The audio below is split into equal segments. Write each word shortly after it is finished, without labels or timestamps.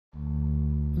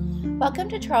Welcome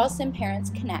to Charleston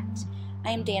Parents Connect. I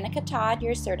am Danica Todd,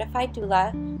 your certified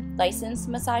doula, licensed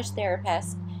massage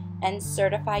therapist, and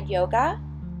certified yoga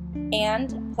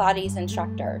and Pilates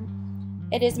instructor.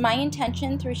 It is my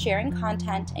intention through sharing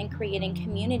content and creating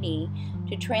community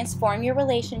to transform your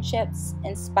relationships,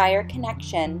 inspire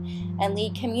connection, and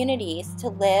lead communities to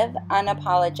live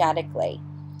unapologetically.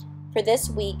 For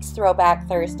this week's Throwback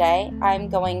Thursday, I'm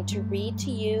going to read to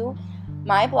you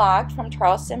my blog from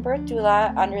Charleston Birth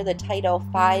Doula under the title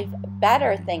 5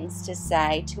 Better Things to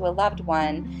Say to a Loved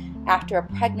One After a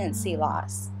Pregnancy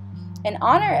Loss. In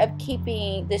honor of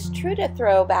keeping this true to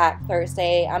Throwback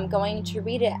Thursday, I'm going to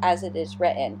read it as it is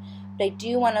written. But I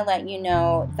do want to let you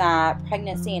know that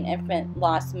Pregnancy and Infant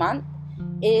Loss Month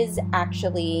is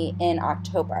actually in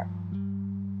October.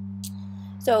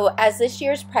 So as this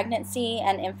year's Pregnancy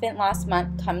and Infant Loss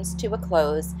Month comes to a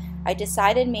close, I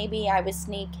decided maybe I would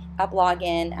sneak a blog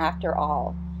in after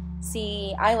all.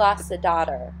 See, I lost a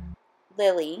daughter,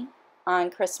 Lily,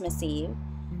 on Christmas Eve,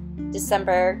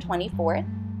 December 24th,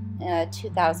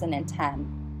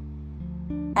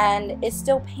 2010. And it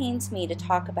still pains me to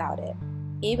talk about it,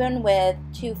 even with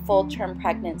 2 full-term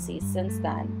pregnancies since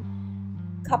then.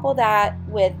 Couple that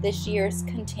with this year's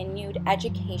continued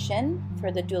education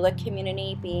for the doula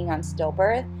community being on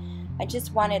stillbirth, I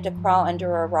just wanted to crawl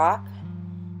under a rock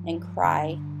and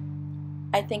cry.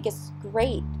 I think it's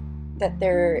great that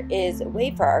there is a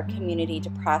way for our community to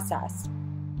process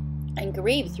and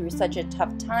grieve through such a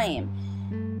tough time.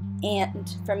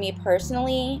 And for me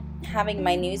personally, having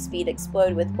my newsfeed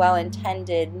explode with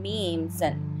well-intended memes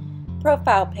and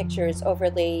profile pictures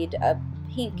overlaid of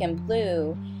pink and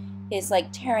blue is like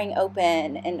tearing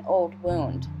open an old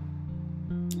wound.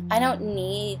 I don't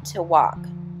need to walk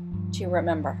to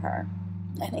remember her.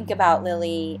 I think about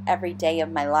Lily every day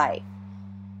of my life.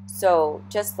 So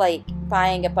just like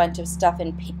buying a bunch of stuff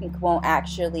in pink won't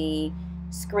actually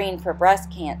screen for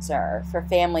breast cancer for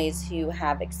families who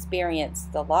have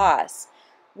experienced the loss,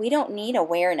 we don't need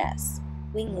awareness.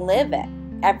 We live it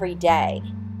every day.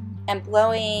 And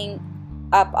blowing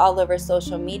up all over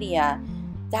social media,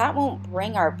 that won't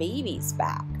bring our babies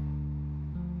back.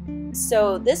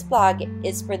 So this blog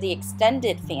is for the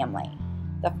extended family,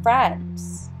 the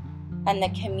friends, and the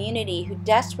community who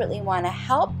desperately want to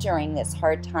help during this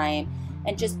hard time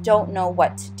and just don't know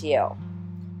what to do.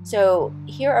 So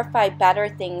here are 5 better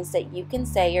things that you can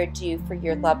say or do for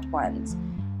your loved ones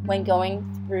when going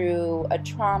through a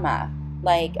trauma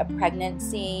like a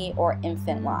pregnancy or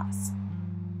infant loss.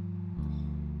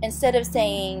 Instead of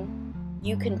saying,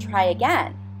 "You can try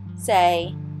again,"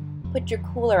 say, "Put your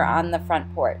cooler on the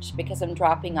front porch because I'm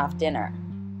dropping off dinner."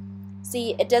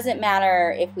 See, it doesn't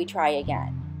matter if we try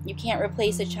again. You can't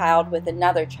replace a child with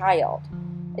another child.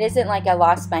 It isn't like I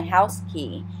lost my house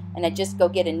key and I just go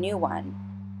get a new one.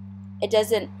 It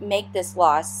doesn't make this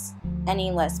loss any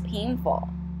less painful.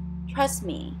 Trust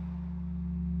me.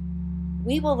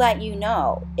 We will let you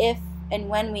know if and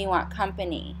when we want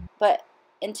company, but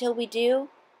until we do,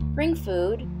 bring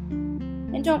food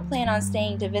and don't plan on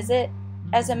staying to visit.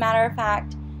 As a matter of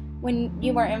fact, when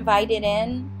you were invited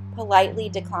in, politely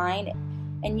decline,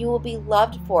 and you will be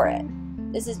loved for it.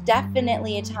 This is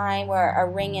definitely a time where a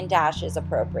ring and dash is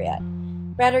appropriate.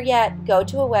 Better yet, go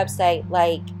to a website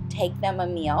like Take Them a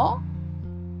Meal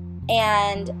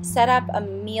and set up a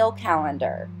meal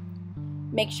calendar.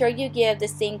 Make sure you give the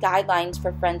same guidelines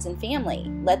for friends and family.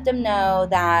 Let them know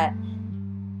that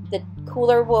the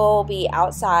cooler will be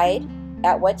outside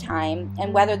at what time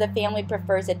and whether the family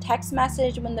prefers a text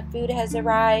message when the food has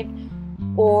arrived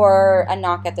or a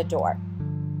knock at the door.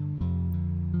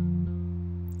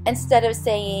 Instead of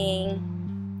saying,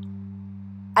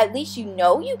 "At least you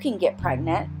know you can get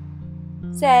pregnant,"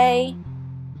 say,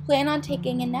 "Plan on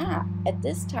taking a nap at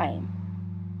this time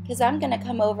because I'm going to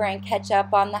come over and catch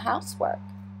up on the housework."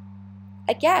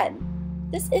 Again,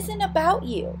 this isn't about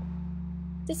you.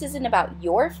 This isn't about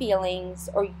your feelings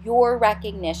or your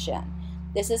recognition.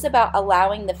 This is about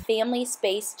allowing the family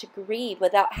space to grieve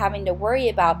without having to worry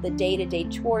about the day-to-day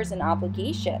chores and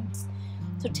obligations.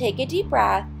 So take a deep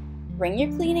breath. Bring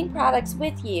your cleaning products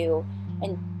with you,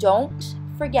 and don't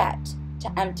forget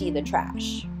to empty the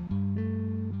trash.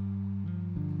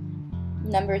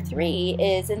 Number 3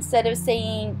 is instead of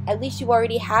saying, "At least you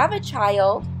already have a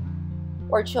child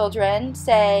or children,"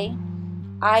 say,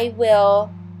 "I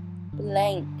will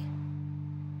blank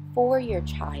for your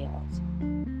child."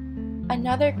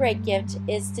 Another great gift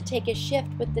is to take a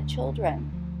shift with the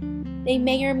children. They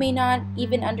may or may not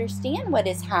even understand what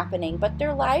is happening, but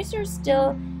their lives are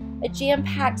still a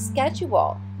jam-packed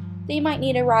schedule. They might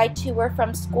need a ride to or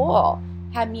from school,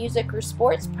 have music or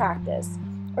sports practice,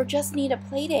 or just need a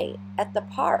play date at the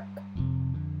park.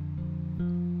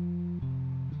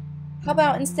 How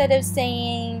about instead of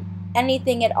saying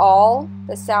anything at all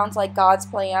that sounds like God's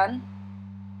plan,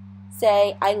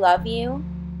 say, I love you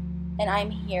and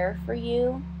I'm here for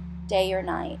you day or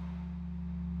night.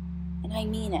 And I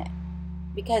mean it,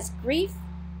 because grief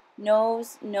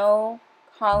knows no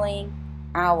calling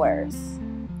hours.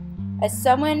 As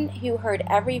someone who heard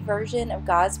every version of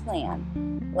God's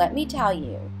plan, let me tell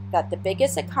you that the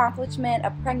biggest accomplishment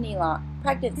of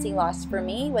pregnancy loss for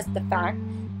me was the fact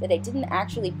that I didn't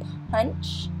actually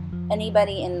punch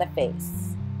anybody in the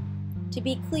face. To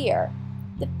be clear,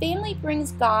 the family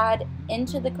brings God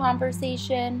into the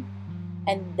conversation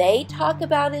and they talk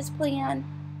about his plan.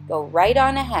 Go right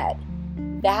on ahead.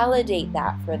 Validate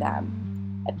that for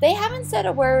them. If they haven't said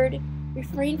a word,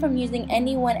 refrain from using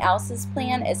anyone else's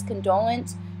plan as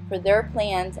condolence for their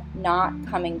plans not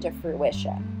coming to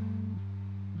fruition.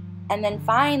 And then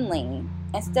finally,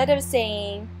 instead of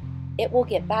saying, it will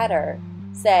get better,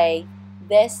 say,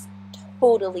 this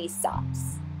totally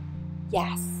sucks.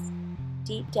 Yes,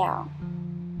 deep down,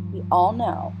 we all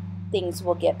know things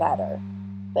will get better.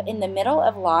 But in the middle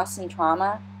of loss and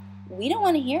trauma, we don't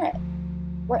want to hear it.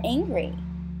 We're angry.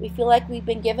 We feel like we've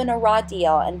been given a raw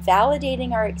deal, and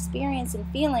validating our experience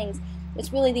and feelings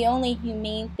is really the only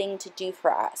humane thing to do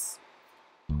for us.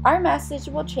 Our message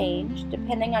will change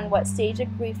depending on what stage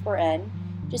of grief we're in.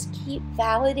 Just keep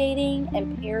validating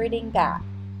and parroting back.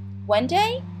 One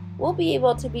day, we'll be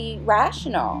able to be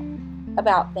rational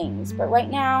about things, but right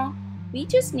now, we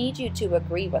just need you to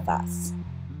agree with us.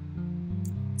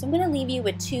 So I'm going to leave you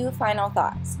with two final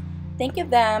thoughts. Think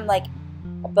of them like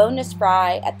a bonus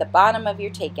fry at the bottom of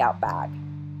your takeout bag.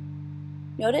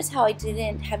 Notice how I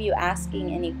didn't have you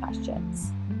asking any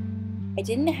questions. I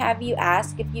didn't have you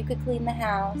ask if you could clean the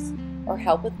house or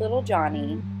help with little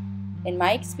Johnny. In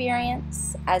my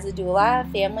experience as a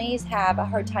doula, families have a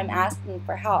hard time asking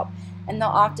for help and they'll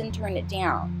often turn it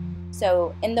down.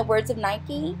 So in the words of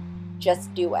Nike,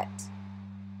 just do it.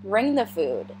 Bring the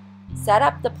food, set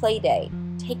up the play date,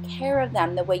 take care of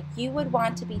them the way you would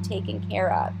want to be taken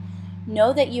care of.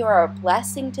 Know that you are a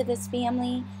blessing to this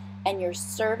family and your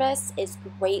service is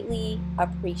greatly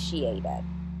appreciated.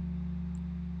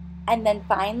 And then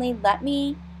finally, let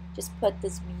me just put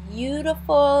this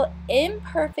beautiful,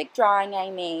 imperfect drawing I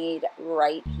made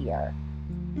right here.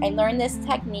 I learned this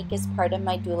technique as part of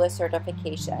my doula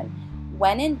certification.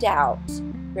 When in doubt,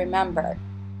 remember,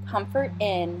 comfort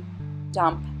in,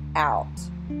 dump out.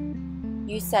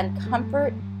 You send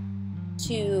comfort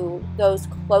to those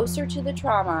closer to the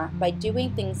trauma by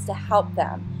doing things to help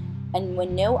them. And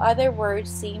when no other words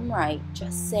seem right,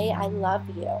 just say, I love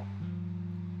you.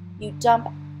 You dump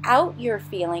out your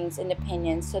feelings and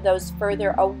opinions to those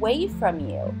further away from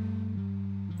you,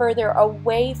 further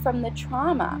away from the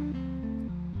trauma.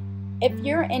 If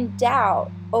you're in doubt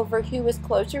over who is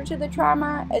closer to the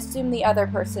trauma, assume the other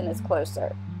person is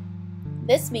closer.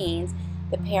 This means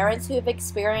the parents who have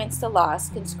experienced a loss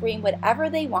can scream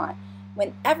whatever they want,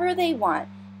 whenever they want,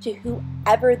 to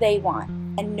whoever they want,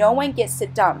 and no one gets to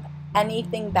dump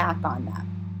anything back on them.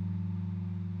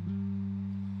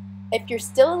 If you're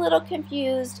still a little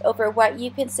confused over what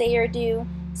you can say or do,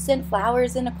 send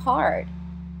flowers in a card.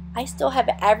 I still have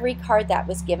every card that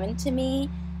was given to me,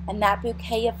 and that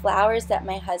bouquet of flowers that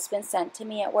my husband sent to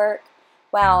me at work,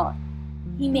 well,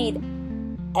 he made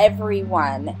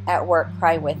everyone at work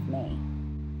cry with me.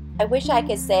 I wish I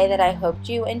could say that I hoped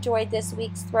you enjoyed this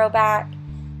week's throwback,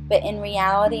 but in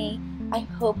reality, I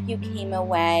hope you came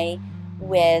away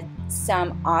with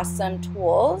some awesome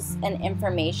tools and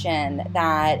information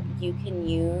that you can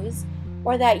use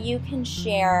or that you can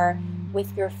share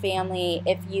with your family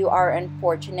if you are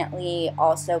unfortunately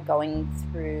also going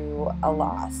through a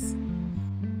loss.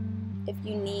 If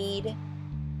you need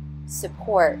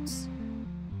support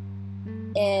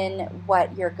in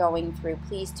what you're going through,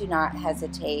 please do not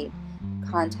hesitate.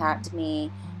 Contact me.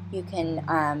 You can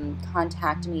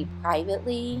contact me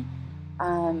privately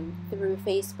through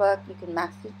Facebook. You can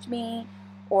message me,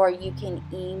 or you can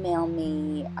email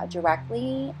me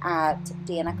directly at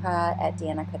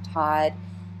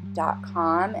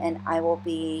danica@danicatodd.com, and I will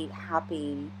be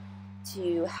happy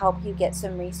to help you get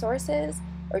some resources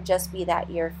or just be that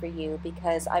ear for you,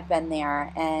 because I've been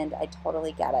there and I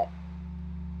totally get it.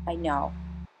 I know.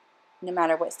 No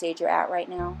matter what stage you're at right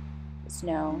now, just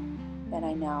know that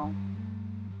I know,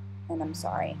 and I'm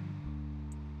sorry.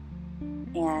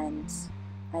 And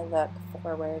I look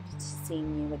forward to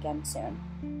seeing you again soon.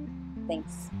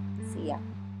 Thanks. See ya.